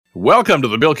Welcome to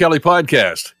the Bill Kelly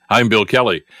Podcast. I'm Bill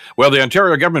Kelly. Well, the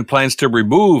Ontario government plans to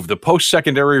remove the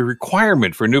post-secondary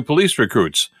requirement for new police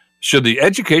recruits. Should the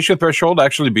education threshold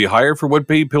actually be higher for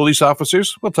would-be police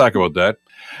officers? We'll talk about that.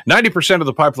 90% of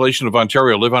the population of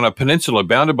Ontario live on a peninsula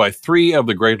bounded by 3 of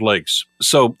the Great Lakes.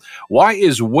 So why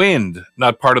is wind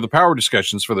not part of the power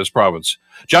discussions for this province?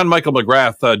 Michael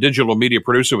McGrath, digital media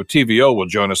producer with TVO, will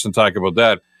join us and talk about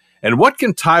that. And what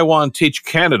can Taiwan teach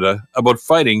Canada about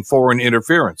fighting foreign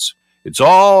interference? It's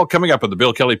all coming up on the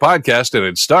Bill Kelly Podcast, and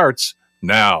it starts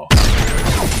now.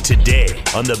 Today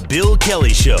on the Bill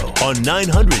Kelly Show on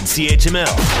 900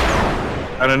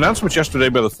 CHML. An announcement yesterday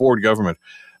by the Ford government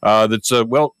that's,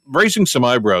 raising some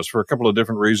eyebrows for a couple of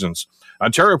different reasons.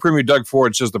 Ontario Premier Doug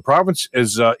Ford says the province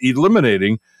is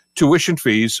eliminating tuition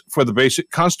fees for the basic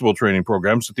constable training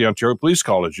programs at the Ontario Police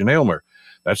College in Aylmer.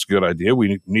 That's a good idea.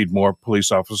 We need more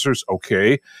police officers.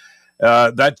 Okay.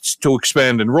 That's to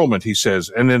expand enrollment, he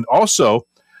says. And then also,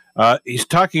 he's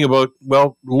talking about,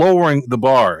 lowering the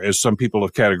bar, as some people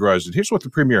have categorized it. Here's what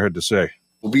the Premier had to say.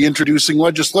 We'll be introducing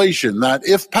legislation that,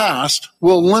 if passed,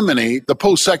 will eliminate the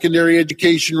post-secondary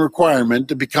education requirement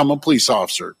to become a police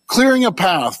officer, clearing a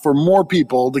path for more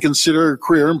people to consider a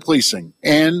career in policing.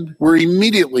 And we're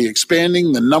immediately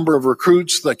expanding the number of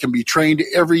recruits that can be trained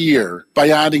every year by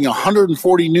adding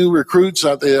 140 new recruits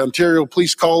at the Ontario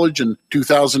Police College in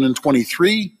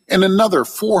 2023 and another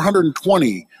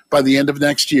 420 by the end of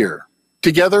next year.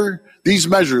 Together, these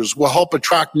measures will help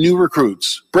attract new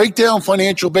recruits, break down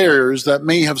financial barriers that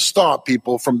may have stopped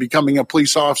people from becoming a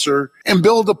police officer, and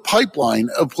build a pipeline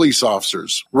of police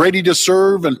officers ready to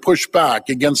serve and push back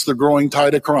against the growing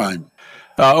tide of crime.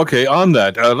 Okay, on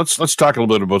that, let's talk a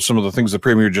little bit about some of the things the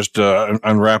Premier just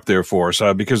unwrapped there for us,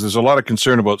 because there's a lot of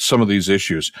concern about some of these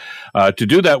issues. To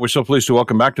do that, we're so pleased to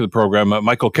welcome back to the program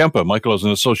Michael Kempa. Michael is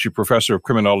an associate professor of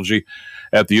criminology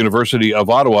at the University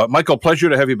of Ottawa. Michael, pleasure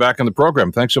to have you back on the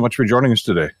program. Thanks so much for joining us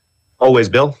today. Always,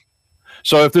 Bill.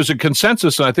 So if there's a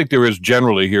consensus, and I think there is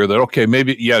generally here, that, okay,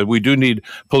 maybe, we do need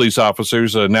police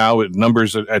officers now,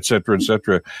 numbers, et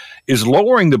cetera, is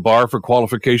lowering the bar for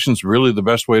qualifications really the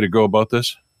best way to go about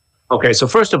this? Okay, so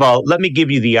first of all, let me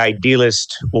give you the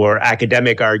idealist or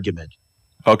academic argument.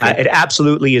 Okay. It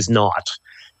absolutely is not.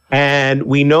 And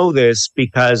we know this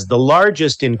because the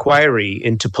largest inquiry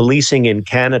into policing in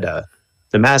Canada,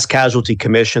 the Mass Casualty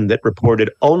Commission that reported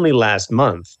only last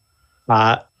month,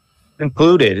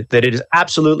 concluded that it is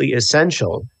absolutely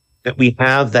essential that we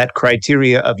have that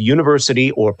criteria of university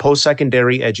or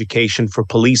post-secondary education for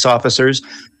police officers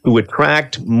who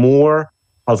attract more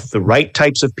of the right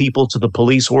types of people to the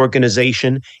police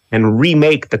organization and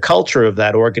remake the culture of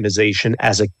that organization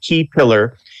as a key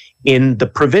pillar in the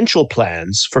provincial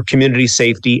plans for community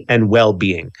safety and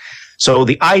well-being. So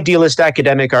the idealist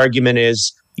academic argument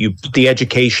is you put the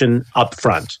education up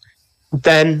front.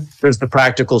 Then there's the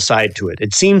practical side to it.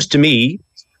 It seems to me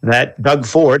that Doug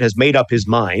Ford has made up his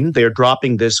mind. They're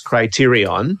dropping this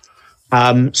criterion.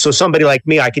 So somebody like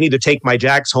me, I can either take my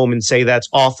jacks home and say that's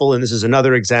awful, and this is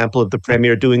another example of the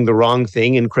Premier doing the wrong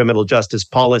thing in criminal justice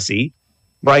policy.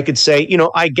 Or I could say,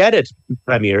 I get it,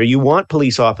 Premier. You want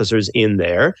police officers in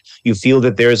there. You feel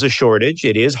that there's a shortage.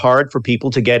 It is hard for people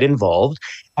to get involved.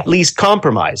 At least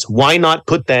compromise. Why not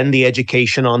put then the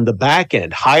education on the back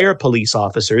end? Hire police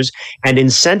officers and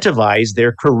incentivize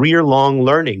their career-long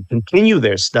learning, continue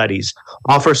their studies,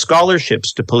 offer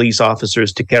scholarships to police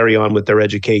officers to carry on with their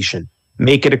education,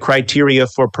 make it a criteria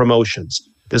for promotions.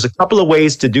 There's a couple of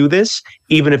ways to do this,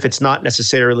 even if it's not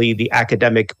necessarily the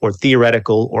academic or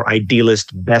theoretical or idealist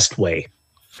best way.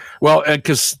 Well,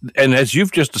 and as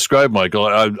you've just described, Michael,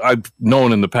 I've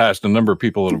known in the past a number of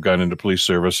people that have gone into police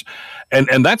service,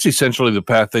 and that's essentially the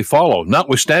path they follow,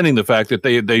 notwithstanding the fact that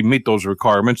they meet those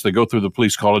requirements. They go through the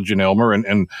police college in Aylmer,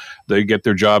 and they get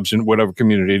their jobs in whatever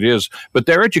community it is. But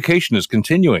their education is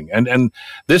continuing, and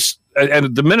this.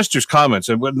 And the minister's comments,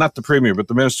 and not the Premier, but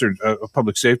the Minister of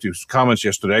Public Safety's comments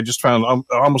yesterday, I just found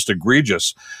almost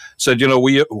egregious. Said, you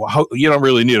don't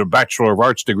really need a Bachelor of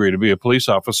Arts degree to be a police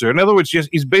officer. In other words,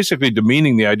 he's basically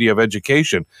demeaning the idea of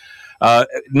education.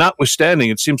 Notwithstanding,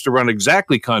 it seems to run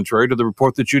exactly contrary to the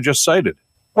report that you just cited.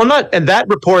 And that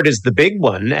report is the big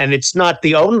one, and it's not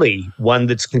the only one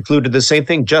that's concluded the same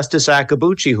thing. Justice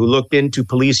Akabuchi, who looked into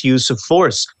police use of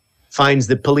force, finds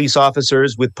that police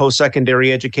officers with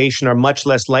post-secondary education are much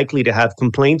less likely to have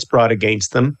complaints brought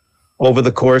against them over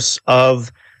the course of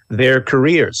their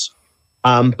careers.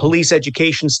 Police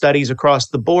education studies across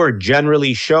the board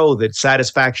generally show that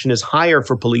satisfaction is higher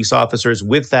for police officers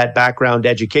with that background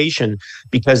education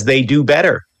because they do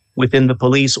better within the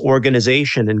police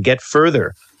organization and get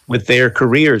further with their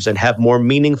careers and have more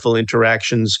meaningful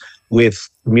interactions with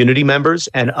community members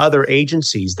and other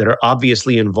agencies that are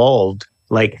obviously involved,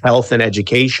 like health and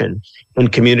education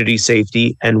and community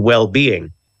safety and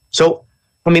well-being. So,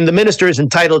 I mean, the minister is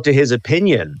entitled to his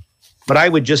opinion, but I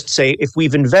would just say if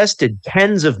we've invested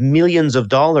tens of millions of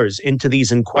dollars into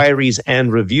these inquiries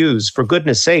and reviews, for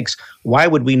goodness sakes, why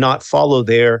would we not follow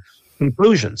their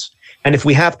conclusions? And if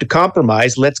we have to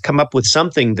compromise, let's come up with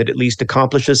something that at least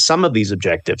accomplishes some of these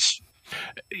objectives.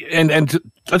 And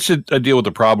let's deal with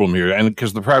the problem here, and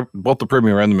because both the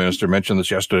Premier and the Minister mentioned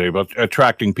this yesterday about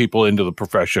attracting people into the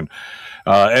profession,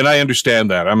 and I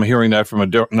understand that. I'm hearing that from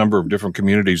a number of different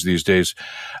communities these days,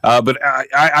 but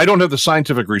I don't have the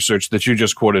scientific research that you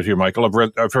just quoted here, Michael.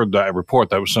 I've heard that report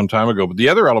that was some time ago, but the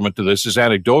other element to this is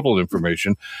anecdotal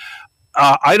information.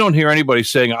 I don't hear anybody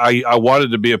saying, I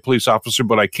wanted to be a police officer,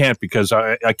 but I can't because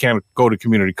I can't go to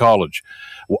community college.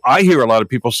 Well, I hear a lot of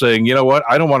people saying, you know what,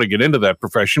 I don't want to get into that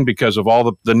profession because of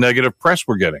all the negative press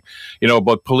we're getting,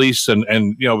 about police and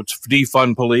it's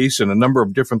defund police and a number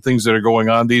of different things that are going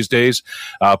on these days.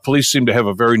 Police seem to have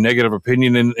a very negative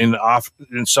opinion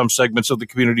in some segments of the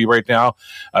community right now.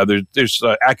 There's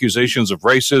accusations of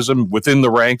racism within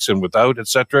the ranks and without, et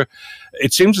cetera.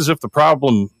 It seems as if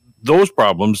those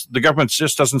problems, the government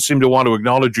just doesn't seem to want to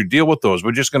acknowledge or deal with those.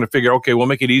 We're just going to figure, okay, we'll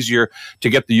make it easier to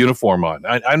get the uniform on.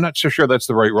 I'm not so sure that's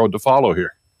the right road to follow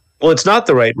here. Well, it's not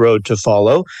the right road to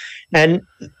follow. And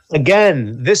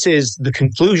again, this is the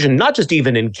conclusion, not just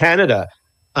even in Canada,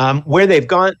 where they've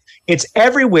gone. It's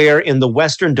everywhere in the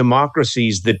Western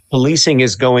democracies that policing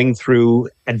is going through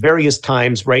at various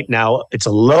times right now. It's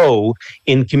a low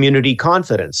in community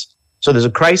confidence. So there's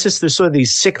a crisis. There's sort of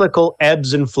these cyclical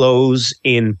ebbs and flows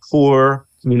in poor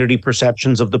community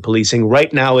perceptions of the policing.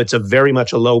 Right now, it's very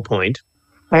much a low point.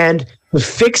 And to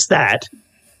fix that,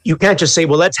 you can't just say,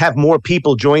 well, let's have more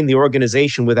people join the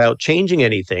organization without changing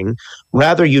anything.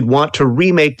 Rather, you'd want to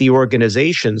remake the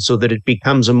organization so that it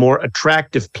becomes a more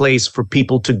attractive place for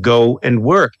people to go and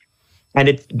work. And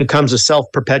it becomes a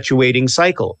self-perpetuating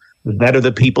cycle. The better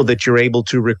the people that you're able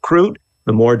to recruit,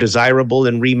 the more desirable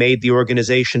and remade the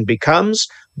organization becomes,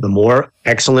 the more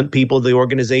excellent people the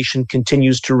organization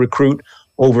continues to recruit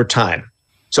over time.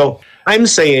 So I'm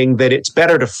saying that it's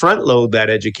better to front load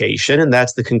that education, and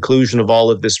that's the conclusion of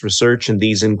all of this research and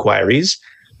these inquiries.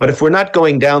 But if we're not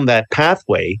going down that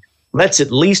pathway, let's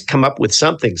at least come up with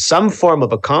something, some form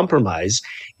of a compromise,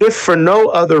 if for no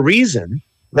other reason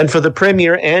than for the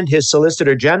Premier and his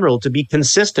Solicitor General to be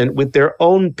consistent with their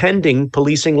own pending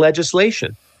policing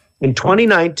legislation. In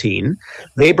 2019,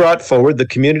 they brought forward the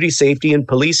Community Safety and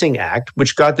Policing Act,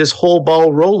 which got this whole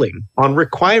ball rolling on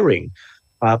requiring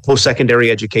post-secondary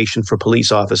education for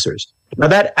police officers. Now,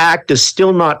 that act is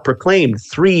still not proclaimed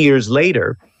 3 years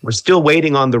later. We're still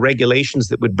waiting on the regulations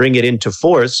that would bring it into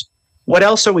force. What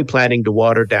else are we planning to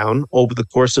water down over the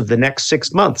course of the next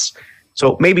 6 months?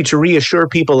 So maybe to reassure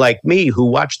people like me who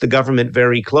watch the government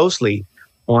very closely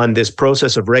on this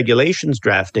process of regulations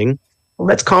drafting,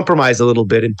 let's compromise a little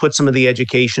bit and put some of the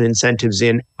education incentives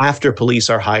in after police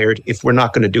are hired if we're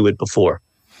not going to do it before.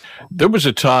 There was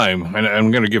a time, and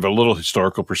I'm going to give a little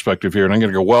historical perspective here, and I'm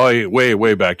going to go way, way,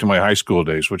 way back to my high school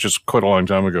days, which is quite a long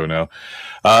time ago now.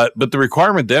 But the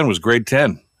requirement then was grade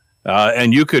 10.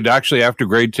 And you could actually, after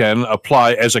grade 10,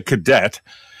 apply as a cadet,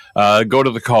 go to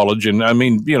the college. And I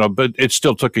mean, but it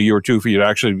still took a year or two for you to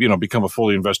actually, become a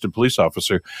fully invested police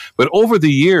officer. But over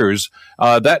the years,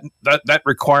 that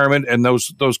requirement and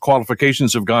those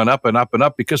qualifications have gone up and up and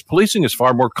up because policing is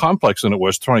far more complex than it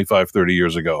was 25, 30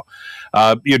 years ago.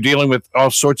 You're dealing with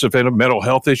all sorts of mental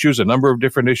health issues, a number of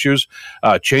different issues,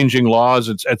 changing laws,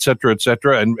 et cetera,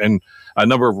 and a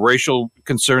number of racial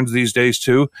concerns these days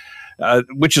too.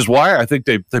 Which is why I think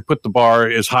they put the bar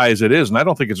as high as it is. And I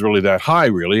don't think it's really that high,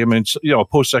 really. I mean, it's, a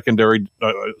post-secondary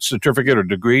certificate or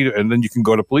degree, and then you can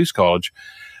go to police college.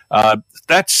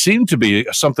 That seemed to be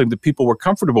something that people were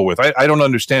comfortable with. I don't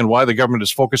understand why the government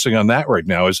is focusing on that right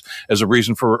now as a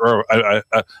reason for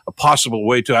a possible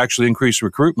way to actually increase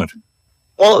recruitment.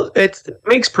 Well, it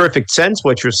makes perfect sense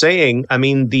what you're saying. I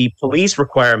mean, the police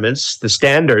requirements, the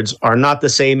standards, are not the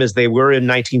same as they were in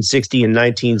 1960 and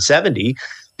 1970.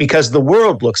 Because the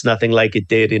world looks nothing like it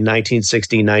did in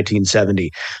 1960,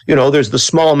 1970. There's the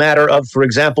small matter of, for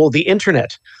example, the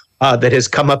internet that has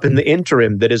come up in the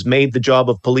interim that has made the job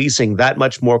of policing that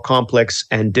much more complex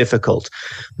and difficult.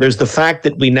 There's the fact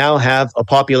that we now have a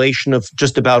population of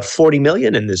just about 40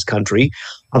 million in this country,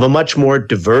 of a much more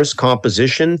diverse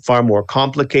composition, far more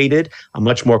complicated, a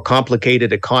much more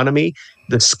complicated economy.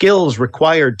 The skills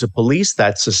required to police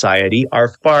that society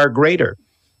are far greater.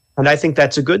 And I think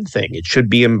that's a good thing. It should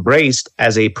be embraced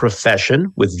as a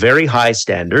profession with very high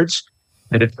standards.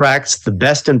 that attracts the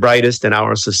best and brightest in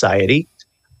our society,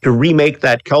 to remake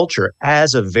that culture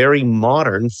as a very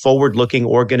modern, forward-looking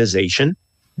organization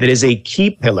that is a key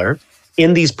pillar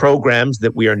in these programs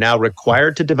that we are now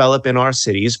required to develop in our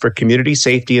cities for community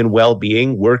safety and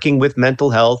well-being, working with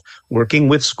mental health, working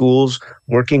with schools,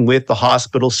 working with the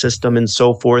hospital system and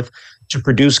so forth to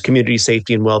produce community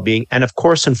safety and well-being. And of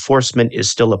course, enforcement is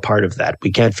still a part of that.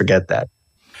 We can't forget that.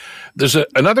 There's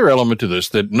another element to this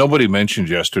that nobody mentioned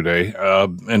yesterday,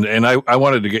 and I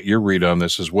wanted to get your read on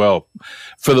this as well.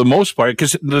 For the most part,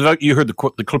 because you heard the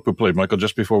clip we played, Michael,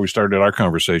 just before we started our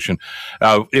conversation.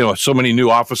 So many new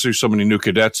officers, so many new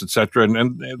cadets, et cetera,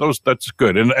 and that's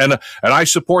good, and I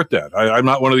support that. I'm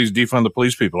not one of these defund the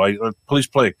police people. Police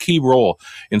play a key role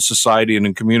in society and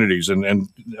in communities, and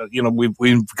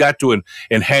we've got to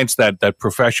enhance that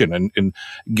profession and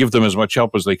give them as much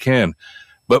help as they can.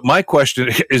 But my question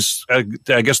is, I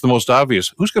guess, the most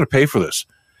obvious. Who's going to pay for this?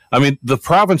 I mean, the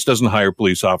province doesn't hire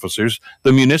police officers.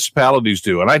 The municipalities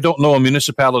do. And I don't know a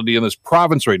municipality in this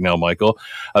province right now, Michael,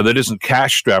 that isn't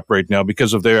cash-strapped right now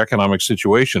because of their economic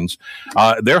situations.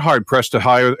 They're hard-pressed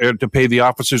to pay the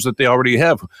officers that they already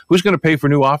have. Who's going to pay for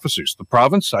new officers? The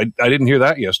province? I didn't hear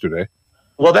that yesterday.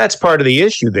 Well, that's part of the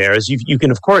issue there, is you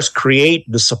can, of course, create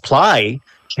the supply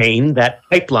chain, that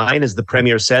pipeline, as the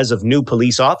Premier says, of new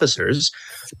police officers.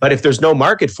 But if there's no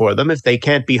market for them, if they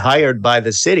can't be hired by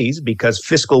the cities because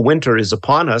fiscal winter is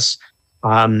upon us,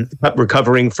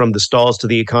 recovering from the stalls to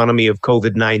the economy of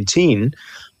COVID-19,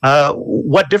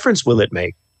 what difference will it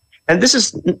make? And this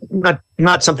is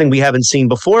not something we haven't seen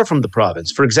before from the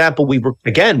province. For example,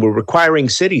 we're requiring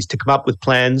cities to come up with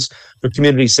plans for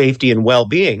community safety and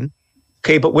well-being.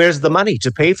 Okay, but where's the money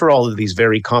to pay for all of these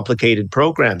very complicated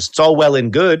programs? It's all well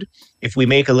and good if we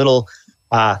make a little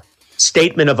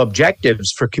statement of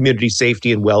objectives for community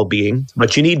safety and well-being,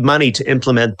 but you need money to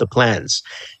implement the plans.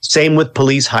 Same with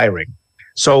police hiring.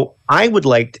 So I would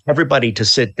like everybody to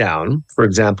sit down, for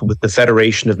example, with the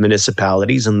Federation of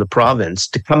Municipalities and the province,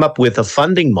 to come up with a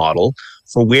funding model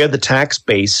for where the tax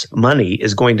base money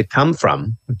is going to come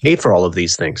from to pay for all of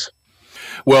these things.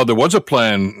 Well, there was a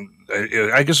plan,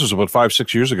 I guess it was about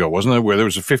 5-6 years ago, wasn't it, where there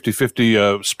was a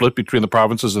 50-50 split between the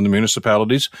provinces and the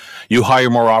municipalities. You hire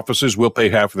more officers, we'll pay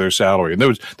half of their salary. And there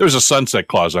was a sunset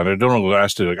clause on it. I don't know if it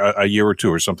lasted a year or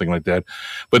two or something like that.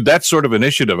 But that sort of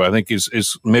initiative, I think,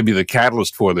 is maybe the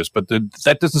catalyst for this. But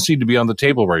that doesn't seem to be on the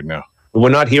table right now. We're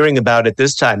not hearing about it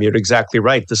this time. You're exactly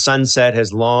right. The sunset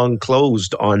has long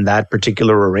closed on that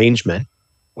particular arrangement.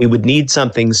 We would need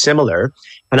something similar.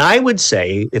 And I would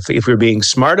say, if we're being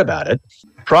smart about it,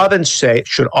 province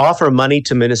should offer money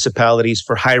to municipalities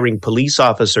for hiring police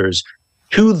officers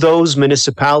to those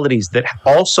municipalities that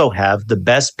also have the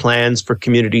best plans for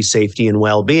community safety and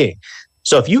well-being.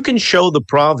 So if you can show the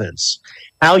province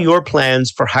how your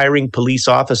plans for hiring police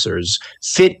officers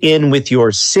fit in with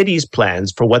your city's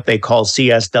plans for what they call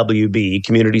CSWB,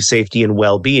 community safety and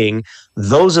well-being,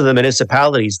 those are the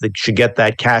municipalities that should get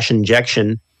that cash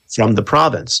injection from the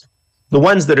province. The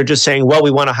ones that are just saying, well,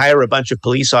 we want to hire a bunch of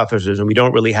police officers and we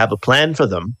don't really have a plan for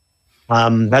them,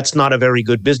 that's not a very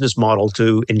good business model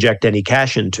to inject any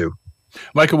cash into.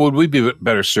 Michael, would we be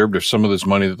better served if some of this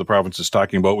money that the province is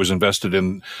talking about was invested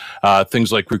in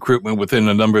things like recruitment within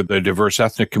a number of the diverse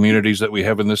ethnic communities that we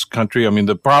have in this country? I mean,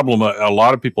 the problem a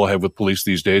lot of people have with police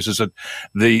these days is that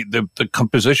the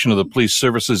composition of the police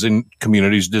services in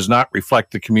communities does not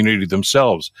reflect the community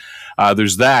themselves.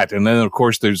 There's that. And then, of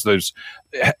course, there's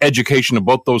education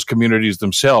about those communities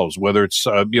themselves, whether it's,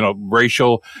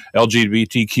 racial,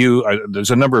 LGBTQ.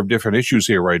 There's a number of different issues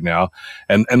here right now.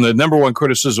 And the number one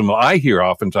criticism I hear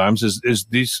oftentimes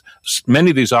is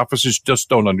many of these officers just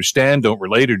don't understand, don't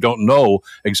relate, or don't know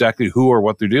exactly who or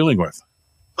what they're dealing with.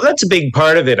 Well, that's a big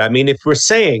part of it. I mean, if we're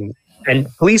saying, and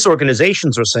police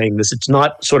organizations are saying this, it's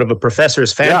not sort of a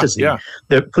professor's fantasy. Yeah.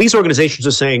 The police organizations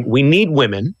are saying we need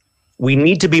women. We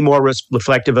need to be more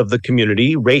reflective of the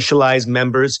community, racialized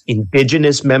members,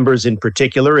 indigenous members in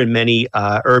particular in many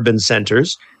urban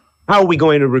centers. How are we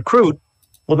going to recruit?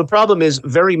 Well, the problem is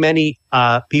very many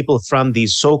people from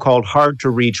these so-called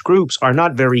hard-to-reach groups are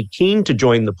not very keen to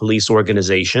join the police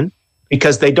organization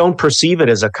because they don't perceive it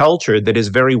as a culture that is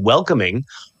very welcoming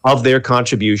of their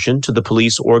contribution to the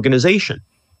police organization.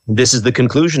 This is the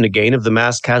conclusion, again, of the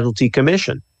Mass Casualty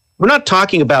Commission. We're not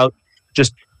talking about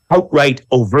just outright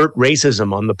overt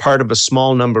racism on the part of a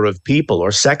small number of people or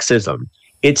sexism.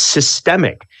 It's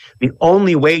systemic. The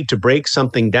only way to break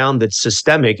something down that's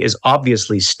systemic is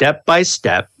obviously step by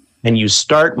step, and you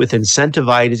start with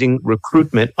incentivizing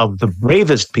recruitment of the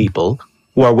bravest people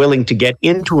who are willing to get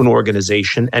into an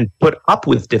organization and put up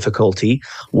with difficulty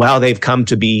while they've come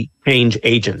to be change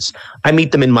agents. I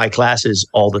meet them in my classes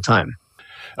all the time.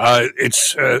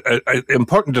 It's an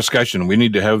important discussion. We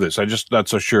need to have this. I'm just not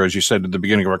so sure, as you said at the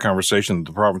beginning of our conversation, that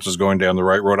the province is going down the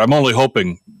right road. I'm only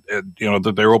hoping,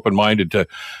 that they're open-minded to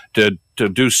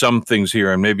do some things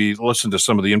here and maybe listen to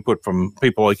some of the input from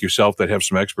people like yourself that have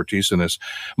some expertise in this.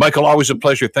 Michael, always a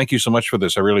pleasure. Thank you so much for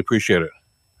this. I really appreciate it.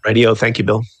 Radio. Thank you,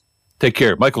 Bill. Take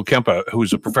care. Michael Kempa,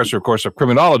 who's a professor, of course, of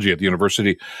criminology at the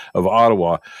University of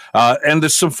Ottawa. And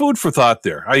there's some food for thought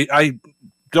there. I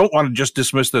don't want to just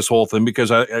dismiss this whole thing because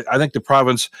I think the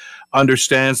province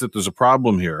understands that there's a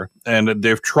problem here and that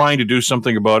they're trying to do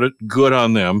something about it. Good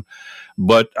on them.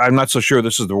 But I'm not so sure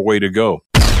this is the way to go.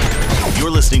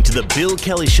 You're listening to the Bill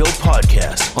Kelly Show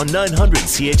podcast on 900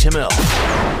 CHML.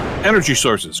 Energy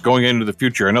sources going into the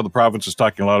future. I know the province is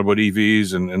talking a lot about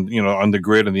EVs and on the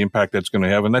grid and the impact that's going to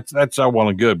have, and that's all well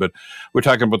and good. But we're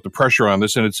talking about the pressure on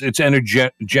this, and it's energy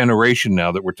generation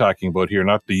now that we're talking about here,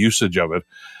 not the usage of it,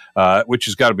 which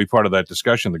has got to be part of that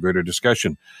discussion, the greater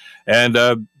discussion. And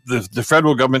the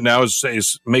federal government now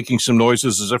is making some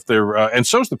noises as if they're, and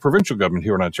so is the provincial government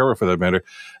here in Ontario, for that matter,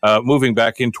 moving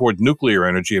back in toward nuclear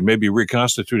energy and maybe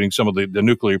reconstituting some of the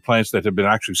nuclear plants that have been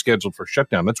actually scheduled for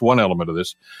shutdown. That's one element of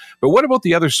this. But what about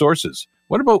the other sources?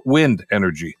 What about wind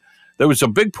energy? There was a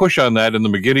big push on that in the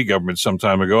McGuinty government some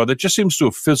time ago that just seems to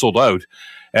have fizzled out.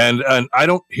 And I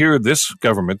don't hear this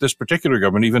particular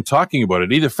government, even talking about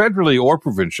it, either federally or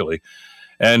provincially.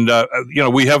 And,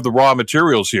 we have the raw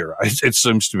materials here, it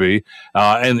seems to be,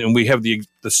 and we have the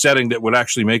setting that would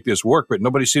actually make this work, but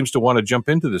nobody seems to want to jump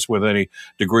into this with any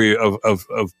degree of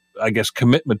I guess,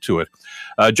 commitment to it.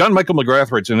 John Michael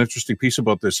McGrath writes an interesting piece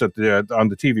about this on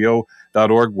the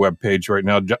TVO.org webpage right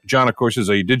now. John, of course, is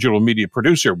a digital media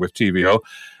producer with TVO,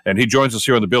 and he joins us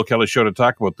here on the Bill Kelly Show to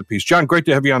talk about the piece. John, great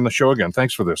to have you on the show again.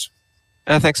 Thanks for this.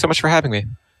 Thanks so much for having me.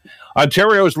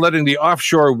 Ontario is letting the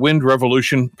offshore wind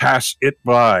revolution pass it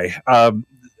by.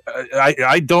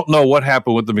 I don't know what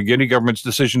happened with the McGuinty government's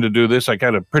decision to do this. I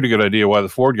got a pretty good idea why the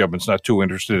Ford government's not too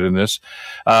interested in this.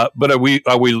 But are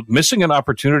we missing an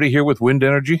opportunity here with wind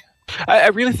energy? I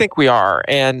really think we are.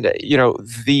 And,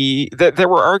 there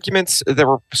were arguments, there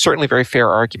were certainly very fair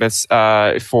arguments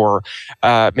for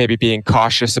maybe being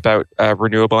cautious about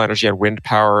renewable energy and wind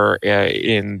power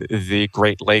in the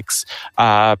Great Lakes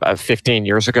 15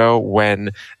 years ago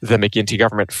when the McGuinty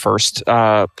government first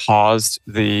paused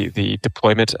the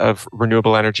deployment of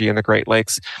renewable energy in the Great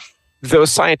Lakes.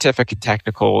 Those scientific and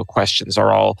technical questions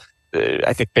are all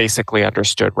I think basically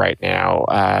understood right now.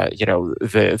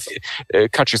 The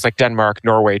countries like Denmark,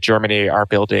 Norway, Germany are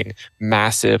building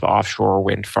massive offshore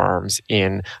wind farms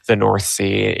in the North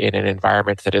Sea in an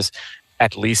environment that is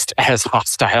at least as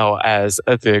hostile as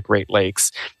the Great Lakes.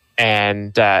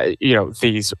 And,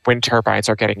 these wind turbines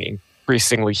are getting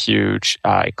increasingly huge,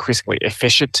 increasingly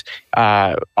efficient.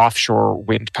 Offshore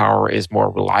wind power is more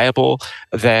reliable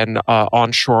than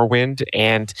onshore wind.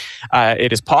 And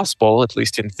it is possible, at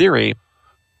least in theory,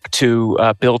 to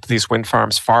build these wind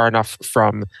farms far enough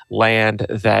from land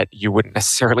that you wouldn't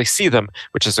necessarily see them,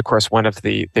 which is, of course, one of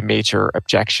the major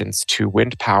objections to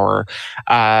wind power.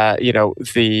 As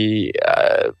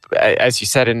you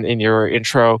said in your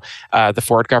intro, the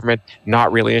Ford government,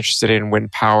 not really interested in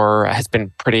wind power, has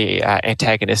been pretty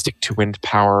antagonistic to wind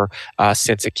power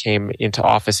since it came into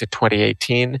office in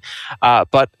 2018.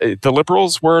 But the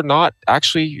Liberals were not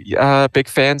actually big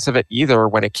fans of it either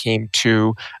when it came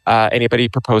to anybody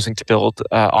proposing to build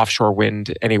offshore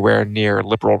wind anywhere near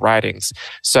Liberal ridings.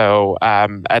 So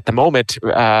at the moment,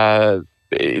 there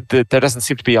doesn't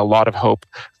seem to be a lot of hope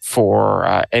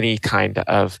for any kind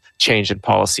of change in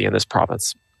policy in this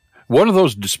province. One of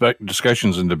those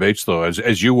discussions and debates, though,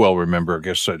 as you well remember, I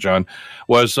guess, John,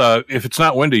 was if it's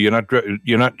not windy,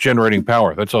 you're not generating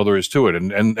power. That's all there is to it,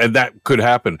 and that could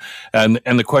happen. And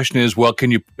the question is, well,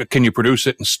 can you produce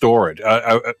it and store it?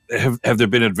 Have there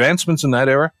been advancements in that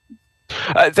era?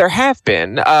 There have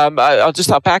been.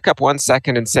 I'll back up 1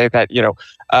 second and say that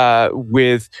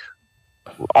with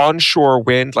onshore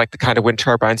wind, like the kind of wind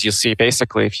turbines you'll see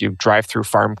basically if you drive through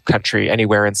farm country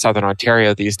anywhere in southern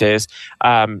Ontario these days,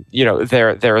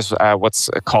 there's what's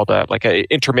called an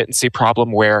intermittency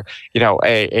problem where,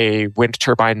 a wind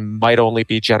turbine might only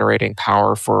be generating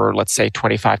power for, let's say,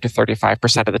 25 to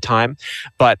 35% of the time.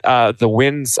 But the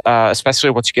winds, especially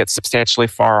once you get substantially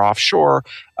far offshore,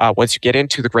 once you get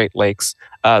into the Great Lakes,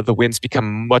 the winds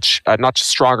become much, not just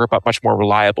stronger, but much more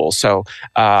reliable. So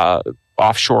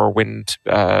offshore wind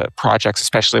projects,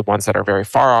 especially ones that are very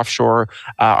far offshore,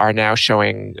 are now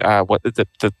showing what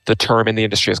the term in the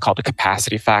industry is called a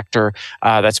capacity factor.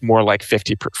 That's more like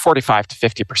 45 to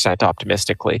 50%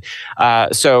 optimistically.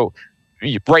 So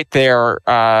right there,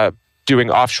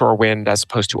 doing offshore wind as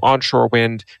opposed to onshore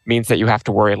wind means that you have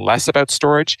to worry less about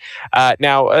storage.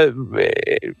 Now,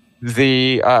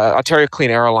 the Ontario Clean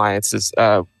Air Alliance is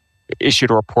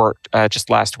issued a report just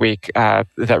last week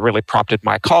that really prompted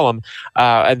my column.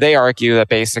 And they argue that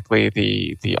basically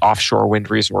the offshore wind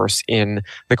resource in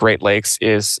the Great Lakes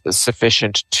is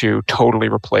sufficient to totally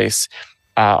replace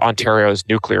Ontario's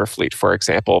nuclear fleet, for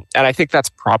example. And I think that's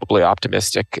probably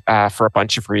optimistic for a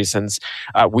bunch of reasons.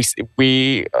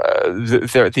 The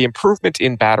improvement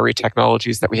in battery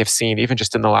technologies that we have seen, even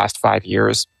just in the last 5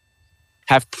 years,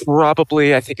 have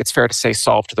probably, I think it's fair to say,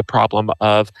 solved the problem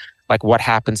of like what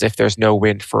happens if there's no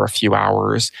wind for a few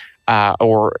hours,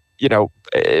 or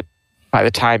by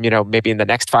the time maybe in the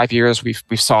next 5 years we've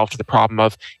solved the problem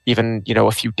of even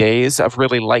a few days of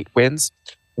really light winds.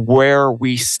 Where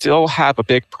we still have a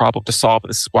big problem to solve, and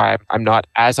this is why I'm not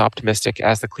as optimistic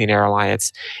as the Clean Air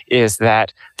Alliance, is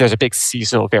that there's a big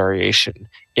seasonal variation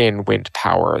in wind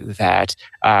power, that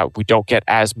we don't get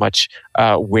as much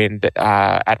wind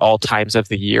at all times of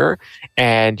the year,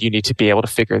 and you need to be able to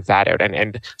figure that out.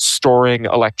 And storing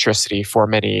electricity for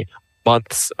many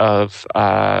months of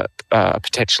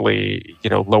potentially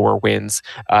lower winds,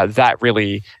 that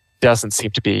really doesn't seem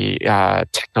to be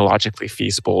technologically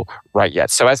feasible right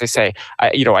yet. So as I say,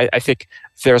 I think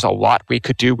there's a lot we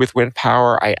could do with wind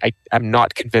power. I'm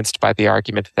not convinced by the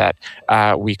argument that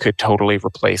we could totally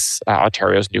replace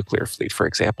Ontario's nuclear fleet, for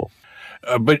example.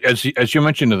 But as you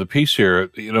mentioned in the piece here,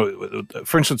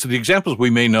 for instance, the examples we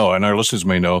may know, and our listeners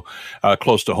may know,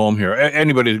 close to home here,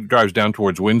 anybody who drives down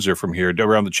towards Windsor from here,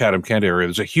 around the Chatham-Kent area,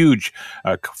 there's a huge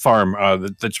farm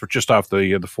that's just off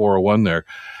the 401 there.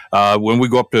 When we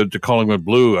go up to Collingwood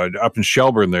Blue, up in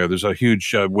Shelburne there's a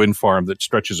huge wind farm that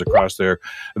stretches across there.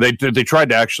 They tried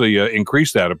to actually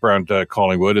increase that around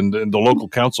Collingwood, and the local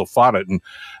council fought it, and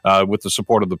with the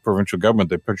support of the provincial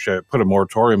government, they put a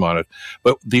moratorium on it.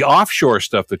 But the offshore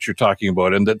stuff that you're talking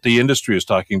about and that the industry is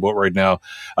talking about right now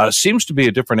seems to be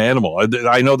a different animal.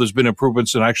 I know there's been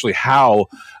improvements in actually how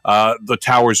the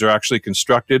towers are actually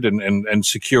constructed and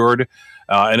secured.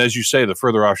 And as you say, the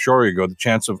further offshore you go, the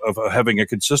chance of having a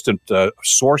consistent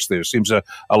source there seems a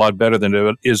lot better than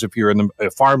it is if you're in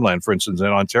the farmland, for instance, in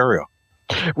Ontario.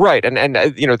 Right, and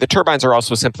the turbines are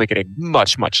also simply getting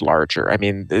much, much larger. I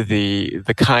mean,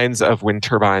 the kinds of wind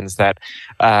turbines that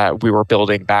we were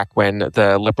building back when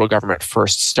the Liberal government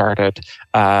first started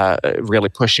really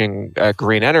pushing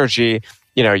green energy.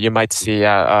 You might see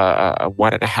a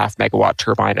 1.5 megawatt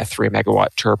turbine, a 3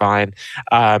 megawatt turbine,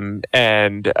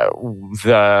 and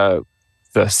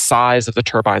the size of the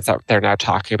turbines that they're now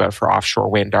talking about for offshore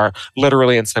wind are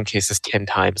literally, in some cases, 10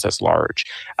 times as large.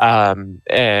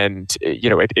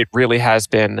 It really has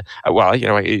been,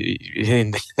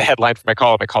 in the headline for my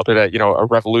column, I called it a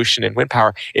revolution in wind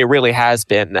power. It really has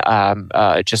been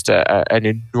just an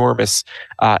enormous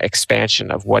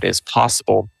expansion of what is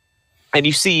possible. And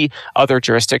you see other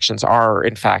jurisdictions are,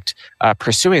 in fact,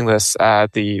 pursuing this.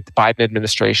 The Biden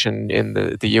administration in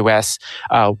the U.S.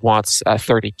 Wants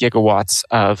 30 gigawatts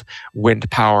of wind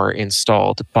power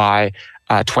installed by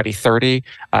 2030.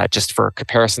 Just for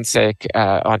comparison's sake,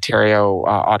 Ontario,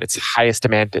 on its highest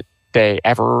demand day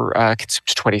ever, consumed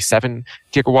 27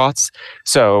 gigawatts.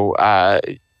 So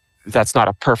that's not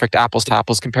a perfect apples to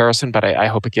apples comparison, but I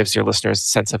hope it gives your listeners a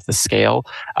sense of the scale.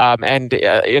 And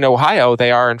in Ohio,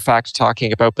 they are in fact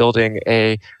talking about building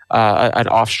an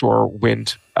offshore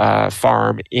wind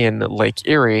farm in Lake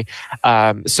Erie.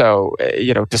 So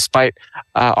despite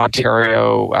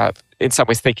Ontario in some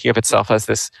ways thinking of itself as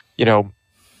this,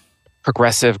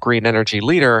 progressive green energy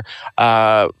leader,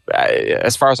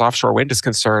 as far as offshore wind is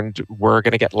concerned, we're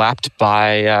going to get lapped by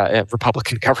a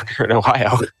Republican governor in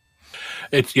Ohio.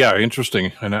 It's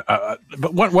interesting. And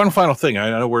but one final thing.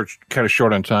 I know we're kind of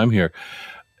short on time here.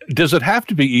 Does it have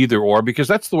to be either or? Because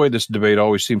that's the way this debate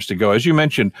always seems to go. As you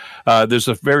mentioned, there's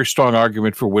a very strong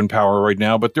argument for wind power right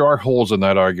now, but there are holes in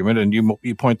that argument, and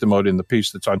you point them out in the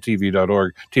piece that's on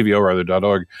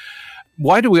tvo.org.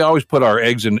 Why do we always put our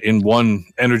eggs in one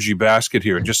energy basket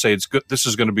here and just say it's good? This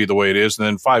is going to be the way it is, and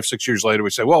then 5-6 years later we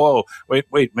say, "Whoa, wait,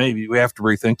 maybe we have to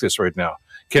rethink this right now."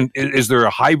 Is there a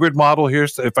hybrid model here,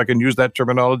 if I can use that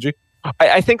terminology?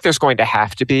 I think there's going to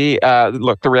have to be.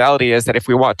 Look, the reality is that if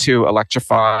we want to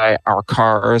electrify our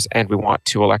cars and we want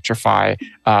to electrify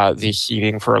the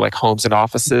heating for like homes and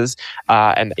offices,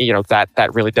 and that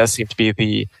really does seem to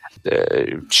be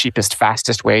cheapest,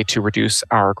 fastest way to reduce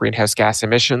our greenhouse gas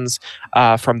emissions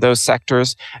from those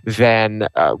sectors, then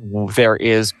there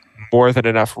is more than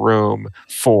enough room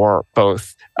for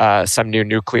both some new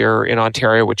nuclear in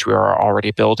Ontario, which we are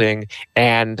already building,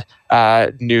 and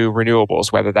new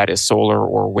renewables, whether that is solar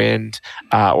or wind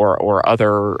or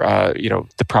other,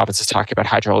 the province is talking about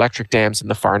hydroelectric dams in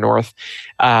the far north.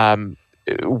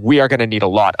 We are going to need a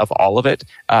lot of all of it.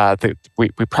 We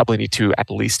probably need to at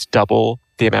least double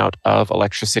the amount of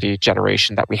electricity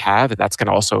generation that we have. And that's going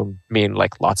to also mean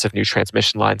like lots of new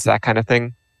transmission lines, that kind of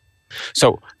thing.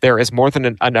 So there is more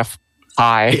than enough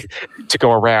pie to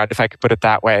go around, if I could put it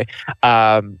that way.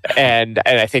 And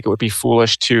I think it would be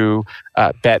foolish to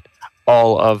bet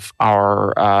all of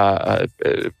our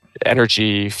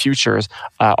energy futures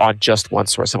on just one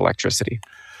source of electricity.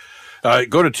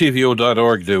 Go to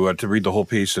tvo.org to read the whole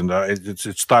piece, and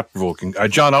it's thought-provoking.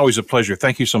 John, always a pleasure.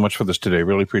 Thank you so much for this today.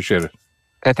 Really appreciate it.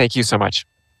 Thank you so much.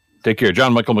 Take care.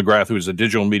 John Michael McGrath, who is a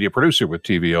digital media producer with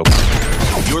TVO.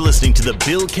 You're listening to the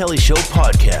Bill Kelly Show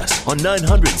podcast on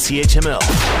 900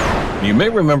 CHML. You may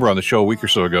remember on the show a week or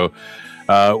so ago,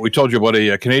 we told you about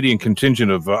a Canadian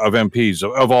contingent of MPs,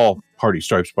 of all party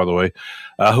stripes, by the way,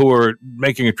 who were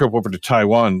making a trip over to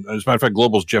Taiwan. As a matter of fact,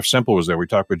 Global's Jeff Semple was there. We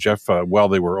talked with Jeff while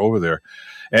they were over there.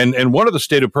 And one of the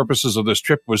stated purposes of this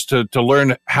trip was to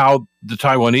learn how the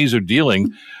Taiwanese are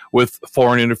dealing with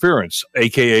foreign interference,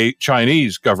 a.k.a.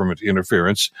 Chinese government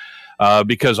interference,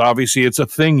 because obviously it's a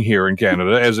thing here in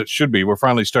Canada, as it should be. We're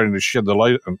finally starting to shine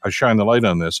the light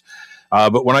on this.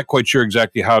 But we're not quite sure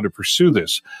exactly how to pursue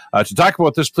this. To talk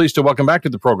about this, pleased to welcome back to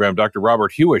the program Dr.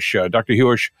 Robert Huish. Dr.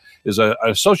 Huish is an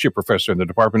associate professor in the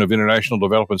Department of International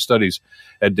Development Studies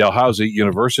at Dalhousie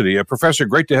University. Professor,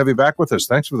 great to have you back with us.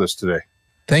 Thanks for this today.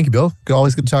 Thank you, Bill.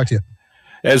 Always good to talk to you.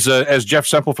 As Jeff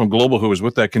Semple from Global, who was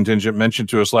with that contingent, mentioned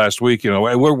to us last week,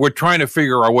 we're trying to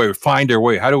figure our way, find our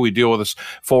way. How do we deal with this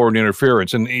foreign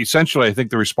interference? And essentially, I think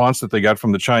the response that they got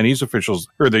from the Chinese officials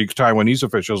or the Taiwanese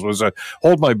officials was,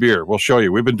 hold my beer. We'll show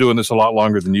you. We've been doing this a lot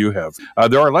longer than you have.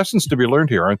 There are lessons to be learned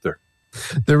here, aren't there?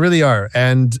 There really are.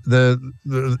 And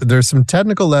there's some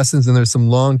technical lessons and there's some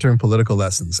long-term political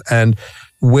lessons. And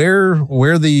where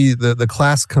the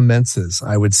class commences,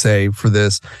 I would say, for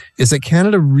this is that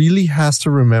Canada really has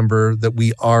to remember that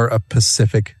we are a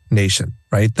Pacific nation,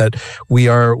 right? That we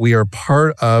are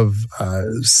part of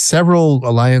several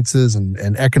alliances and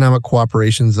economic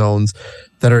cooperation zones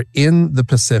that are in the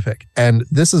Pacific. And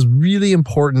this is really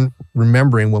important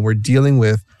remembering when we're dealing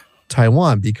with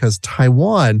Taiwan, because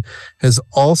Taiwan has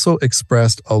also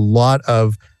expressed a lot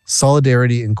of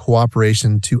solidarity and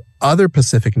cooperation to other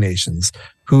Pacific nations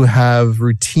who have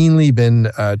routinely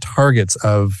been targets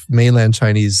of mainland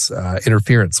Chinese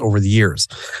interference over the years.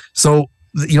 So,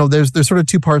 there's sort of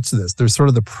two parts to this. There's sort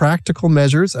of the practical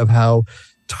measures of how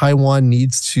Taiwan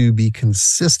needs to be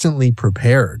consistently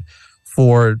prepared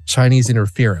for Chinese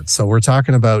interference. So we're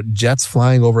talking about jets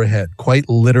flying overhead, quite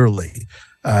literally.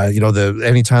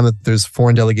 Anytime that there's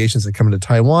foreign delegations that come into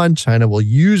Taiwan, China will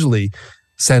usually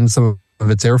send some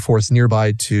of its air force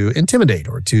nearby to intimidate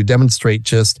or to demonstrate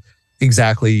just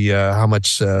exactly how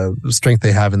much strength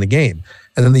they have in the game.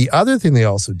 And then the other thing they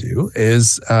also do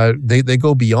is they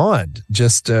go beyond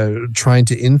just trying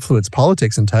to influence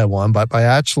politics in Taiwan, but by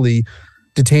actually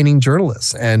detaining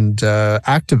journalists and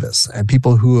activists and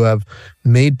people who have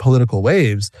made political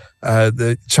waves.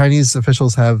 The Chinese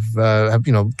officials have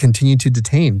continued to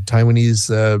detain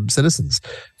Taiwanese citizens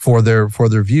for their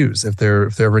views if they're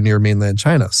ever near mainland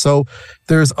China. So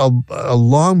there's a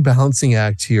long balancing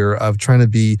act here of trying to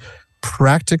be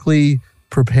practically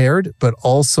prepared, but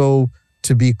also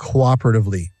to be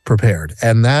cooperatively prepared,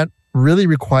 and that really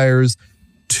requires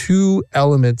two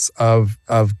elements of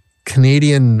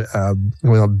Canadian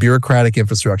bureaucratic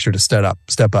infrastructure to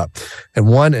step up. And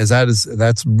one is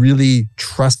that's really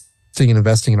trusting and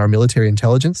investing in our military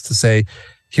intelligence to say,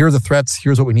 here are the threats,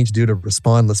 here's what we need to do to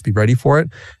respond, let's be ready for it.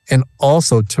 And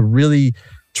also to really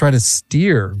try to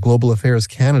steer Global Affairs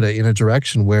Canada in a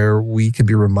direction where we can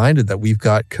be reminded that we've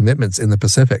got commitments in the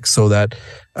Pacific so that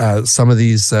some of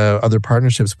these other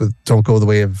partnerships don't go the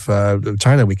way of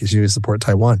China. We continue to support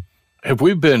Taiwan. Have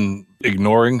we been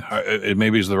ignoring, it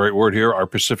maybe is the right word here, our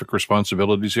Pacific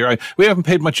responsibilities here? We haven't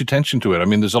paid much attention to it. I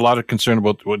mean, there's a lot of concern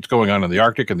about what's going on in the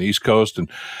Arctic and the East Coast, and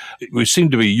we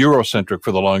seem to be Eurocentric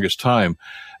for the longest time.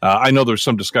 I know there was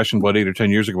some discussion about 8 or 10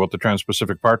 years ago about the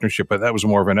Trans-Pacific Partnership, but that was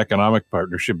more of an economic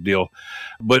partnership deal.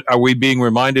 But are we being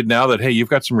reminded now that, hey, you've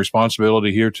got some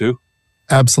responsibility here too?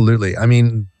 Absolutely. I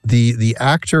mean, the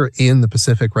actor in the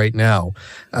Pacific right now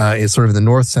is sort of the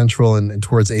north central and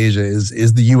towards Asia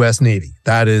is the U.S. Navy.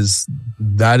 That is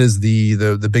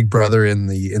the big brother in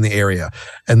the area.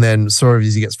 And then sort of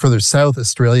as you get further south,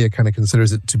 Australia kind of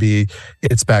considers it to be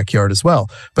its backyard as well.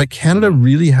 But Canada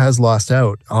really has lost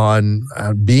out on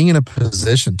being in a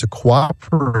position to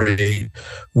cooperate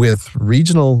with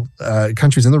regional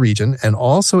countries in the region and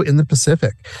also in the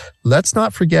Pacific. Let's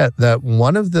not forget that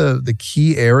one of the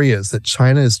key areas that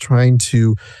China is trying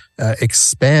to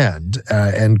expand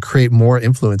and create more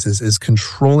influences is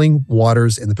controlling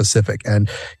waters in the Pacific. And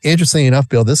interestingly enough,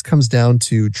 Bill, this comes down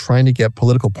to trying to get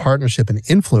political partnership and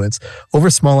influence over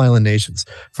small island nations,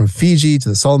 from Fiji to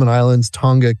the Solomon Islands,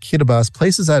 Tonga, Kiribati,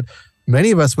 places that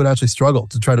many of us would actually struggle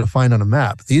to try to find on a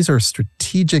map. These are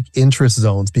strategic interest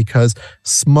zones because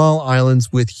small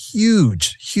islands with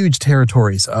huge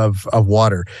territories of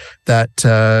water that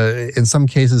in some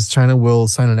cases China will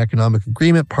sign an economic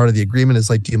agreement. Part of the agreement is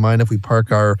like, do you mind if we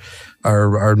park our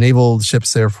naval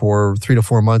ships there for 3 to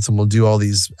 4 months and we'll do all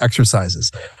these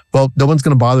exercises? Well, no one's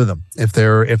going to bother them if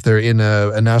they're in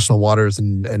a national waters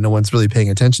and no one's really paying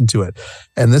attention to it.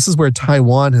 And this is where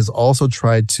Taiwan has also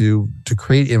tried to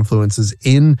create influences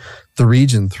in the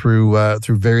region through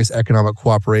various economic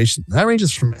cooperation. That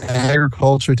ranges from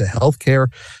agriculture to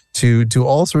healthcare to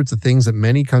all sorts of things that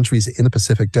many countries in the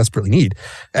Pacific desperately need.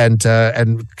 And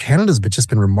Canada's just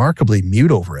been remarkably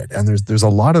mute over it. And there's a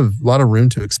lot of room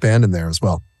to expand in there as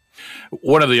well.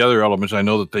 One of the other elements I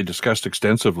know that they discussed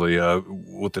extensively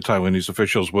with the Taiwanese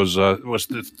officials was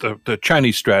the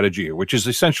Chinese strategy, which is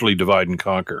essentially divide and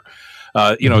conquer.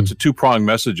 It's a two-pronged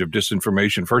message of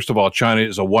disinformation. First of all, China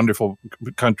is a wonderful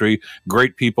country,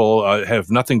 great people,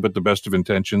 have nothing but the best of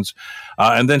intentions,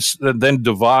 and then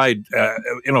divide,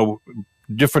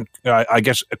 different,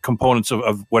 components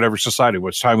of whatever society,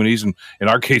 what's Taiwanese and in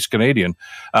our case Canadian,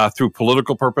 through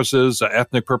political purposes,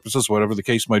 ethnic purposes, whatever the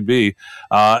case might be,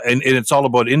 and it's all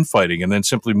about infighting and then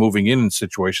simply moving in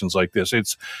situations like this.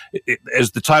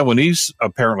 As the Taiwanese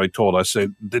apparently told us,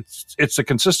 it's a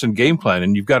consistent game plan,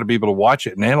 and you've got to be able to watch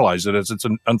it and analyze it as it's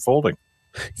unfolding.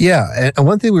 Yeah, and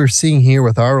one thing we're seeing here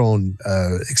with our own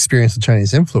experience of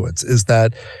Chinese influence is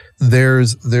that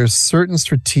there's certain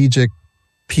strategic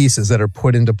pieces that are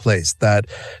put into place that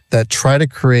try to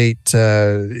create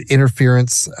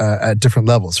interference at different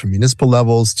levels, from municipal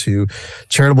levels to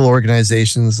charitable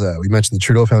organizations. We mentioned the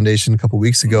Trudeau Foundation a couple of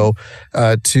weeks ago,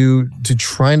 to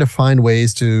trying to find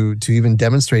ways to even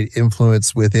demonstrate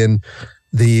influence within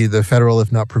the federal, if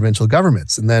not provincial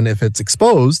governments. And then if it's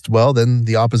exposed, well, then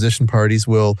the opposition parties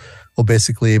will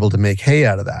basically able to make hay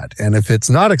out of that. And if it's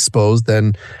not exposed,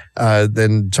 then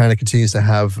China continues to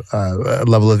have a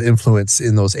level of influence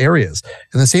in those areas.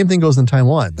 And the same thing goes in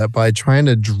Taiwan, that by trying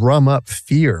to drum up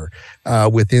fear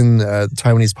within the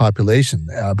Taiwanese population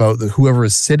about whoever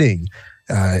is sitting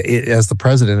as the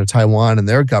president of Taiwan and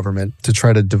their government, to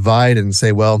try to divide and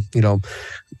say, well,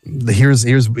 here's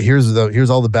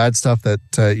all the bad stuff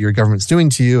that your government's doing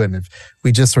to you, and if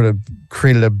we just sort of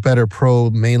created a better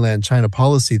pro-mainland China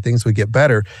policy, things would get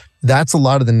better. That's a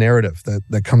lot of the narrative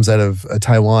that comes out of the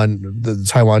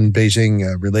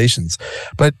Taiwan-Beijing relations.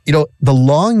 But the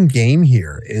long game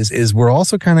here is we're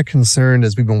also kind of concerned,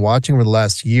 as we've been watching over the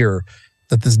last year,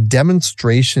 that this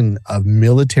demonstration of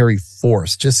military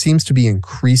force just seems to be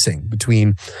increasing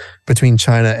between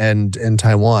China and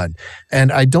Taiwan.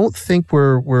 And I don't think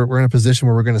we're in a position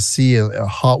where we're going to see a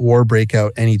hot war break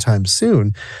out anytime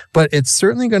soon, but it's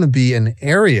certainly going to be an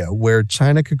area where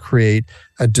China could create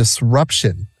a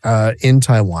disruption in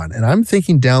Taiwan. And I'm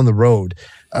thinking down the road,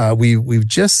 we've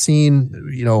just seen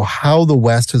how the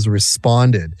West has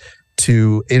responded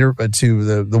to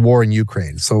the war in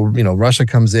Ukraine. So, Russia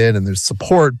comes in and there's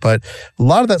support, but a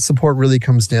lot of that support really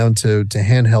comes down to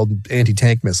handheld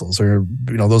anti-tank missiles or,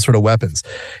 those sort of weapons.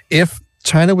 If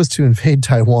China was to invade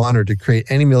Taiwan or to create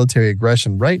any military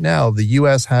aggression, right now, the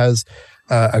U.S. has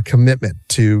a commitment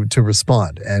to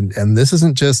respond. And this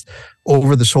isn't just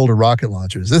over-the-shoulder rocket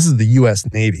launchers. This is the U.S.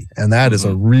 Navy, and that is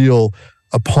a real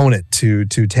opponent to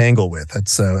tangle with.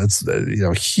 It's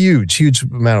huge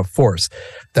amount of force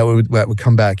that would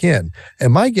come back in.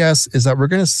 And my guess is that we're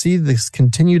going to see this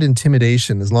continued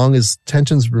intimidation as long as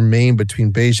tensions remain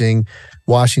between Beijing,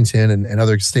 Washington, and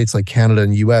other states like Canada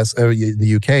and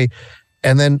the UK.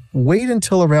 And then wait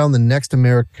until around the next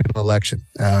American election.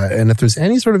 And if there's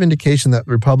any sort of indication that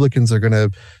Republicans are going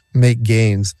to make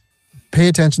gains, pay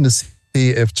attention to see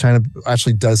if China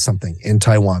actually does something in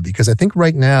Taiwan, because I think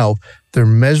right now they're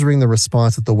measuring the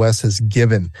response that the West has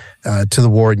given to the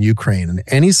war in Ukraine, and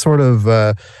any sort of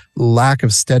lack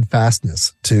of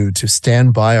steadfastness to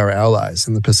stand by our allies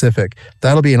in the Pacific,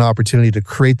 that'll be an opportunity to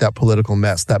create that political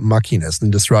mess, that muckiness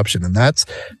and disruption. And that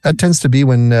tends to be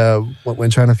when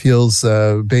China feels,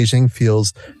 Beijing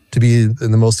feels to be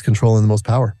in the most control and the most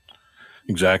power.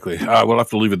 Exactly. We'll have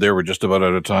to leave it there. We're just about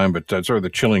out of time, but sort of the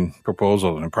chilling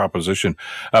proposal and proposition.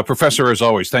 Professor, as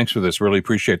always, thanks for this. Really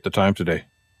appreciate the time today.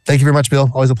 Thank you very much, Bill.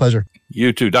 Always a pleasure.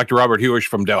 You too. Dr. Robert Huish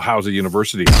from Dalhousie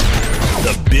University.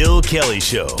 The Bill Kelly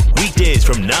Show, weekdays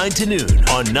from 9 to noon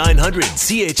on 900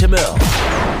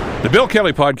 CHML. The Bill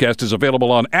Kelly Podcast is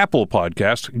available on Apple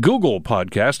Podcast, Google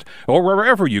Podcast, or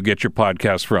wherever you get your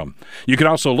podcasts from. You can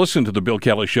also listen to The Bill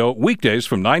Kelly Show weekdays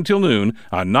from 9 till noon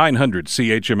on 900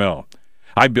 CHML.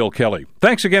 I'm Bill Kelly.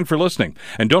 Thanks again for listening.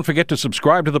 And don't forget to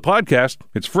subscribe to the podcast.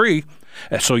 It's free,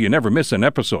 so you never miss an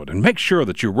episode. And make sure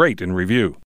that you rate and review.